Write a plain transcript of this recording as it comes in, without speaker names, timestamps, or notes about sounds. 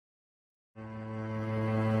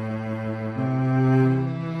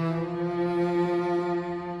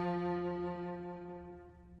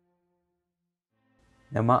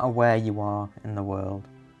No matter where you are in the world,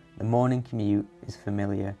 the morning commute is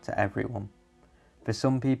familiar to everyone. For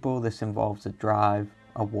some people, this involves a drive,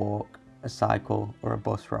 a walk, a cycle, or a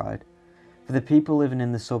bus ride. For the people living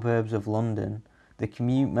in the suburbs of London, the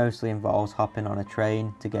commute mostly involves hopping on a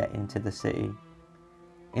train to get into the city.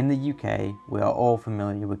 In the UK, we are all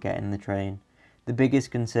familiar with getting the train, the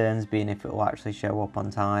biggest concerns being if it will actually show up on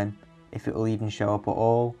time, if it will even show up at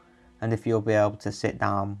all, and if you'll be able to sit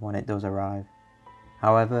down when it does arrive.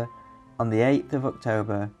 However, on the 8th of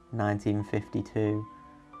October 1952,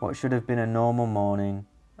 what should have been a normal morning,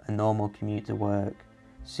 a normal commute to work,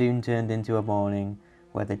 soon turned into a morning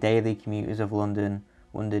where the daily commuters of London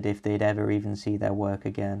wondered if they'd ever even see their work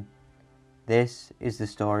again. This is the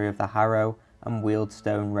story of the Harrow and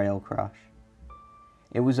Wealdstone rail crash.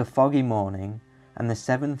 It was a foggy morning and the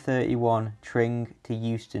 7:31 Tring to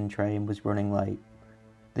Euston train was running late.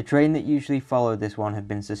 The train that usually followed this one had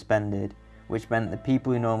been suspended, which meant the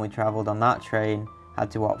people who normally travelled on that train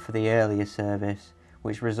had to opt for the earlier service,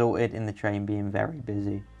 which resulted in the train being very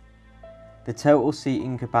busy. The total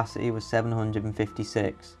seating capacity was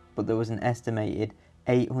 756, but there was an estimated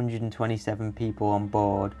 827 people on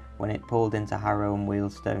board when it pulled into Harrow and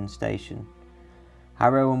Wealdstone station.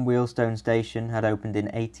 Harrow and Wealdstone station had opened in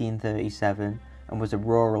 1837 and was a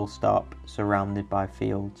rural stop surrounded by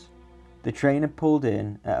fields. The train had pulled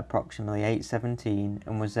in at approximately 8:17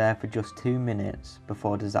 and was there for just 2 minutes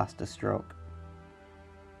before disaster struck.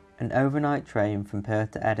 An overnight train from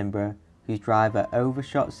Perth to Edinburgh, whose driver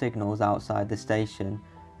overshot signals outside the station,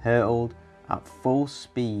 hurtled at full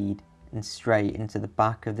speed and straight into the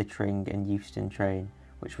back of the Tring and Euston train,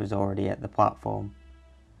 which was already at the platform.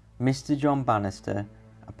 Mr. John Bannister,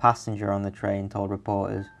 a passenger on the train, told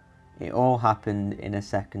reporters, "It all happened in a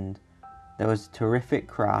second. There was a terrific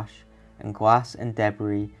crash, and glass and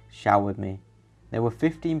debris showered me. There were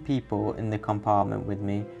 15 people in the compartment with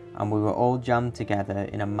me, and we were all jammed together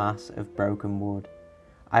in a mass of broken wood.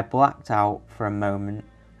 I blacked out for a moment,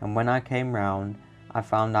 and when I came round, I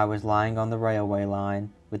found I was lying on the railway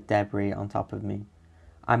line with debris on top of me.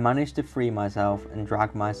 I managed to free myself and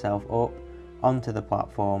drag myself up onto the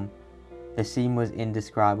platform. The scene was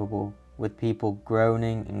indescribable, with people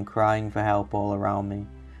groaning and crying for help all around me.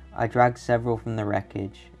 I dragged several from the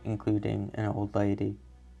wreckage, including an old lady."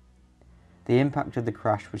 The impact of the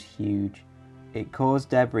crash was huge. It caused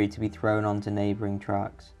debris to be thrown onto neighbouring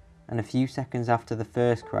tracks, and a few seconds after the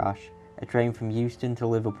first crash, a train from Euston to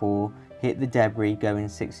Liverpool hit the debris going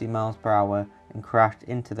 60 miles per hour and crashed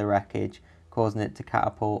into the wreckage, causing it to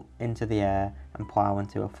catapult into the air and plough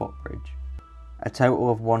into a footbridge. A total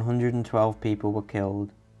of 112 people were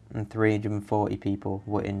killed and 340 people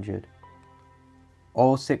were injured.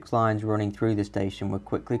 All 6 lines running through the station were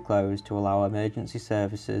quickly closed to allow emergency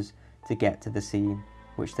services to get to the scene,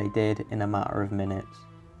 which they did in a matter of minutes.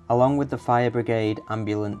 Along with the fire brigade,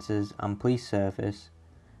 ambulances and police service,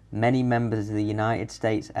 many members of the United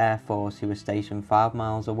States Air Force who were stationed 5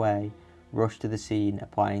 miles away rushed to the scene,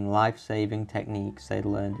 applying life-saving techniques they'd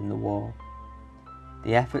learned in the war.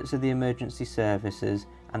 The efforts of the emergency services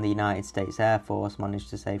and the United States Air Force managed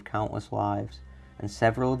to save countless lives, and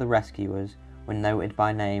several of the rescuers were noted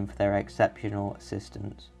by name for their exceptional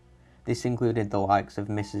assistance. This included the likes of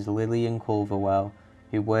Mrs. Lillian Culverwell,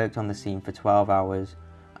 who worked on the scene for 12 hours,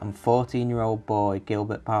 and 14-year-old boy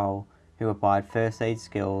Gilbert Powell, who applied first aid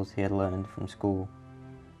skills he had learned from school.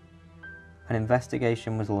 An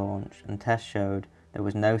investigation was launched and tests showed there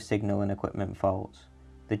was no signal and equipment faults.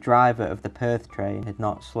 The driver of the Perth train had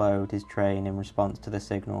not slowed his train in response to the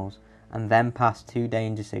signals and then passed 2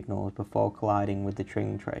 danger signals before colliding with the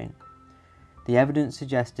Tring train. The evidence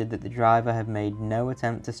suggested that the driver had made no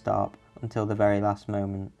attempt to stop until the very last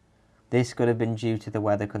moment. This could have been due to the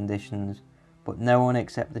weather conditions, but no one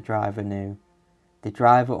except the driver knew. The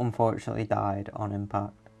driver unfortunately died on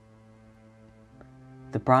impact.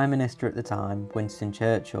 The Prime Minister at the time, Winston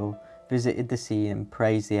Churchill, visited the scene and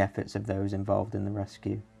praised the efforts of those involved in the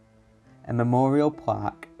rescue. A memorial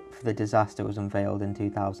plaque for the disaster was unveiled in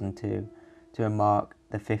 2002 to mark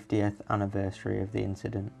the 50th anniversary of the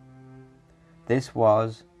incident. This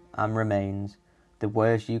was, and remains, the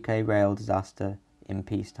worst UK rail disaster in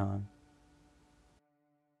peacetime.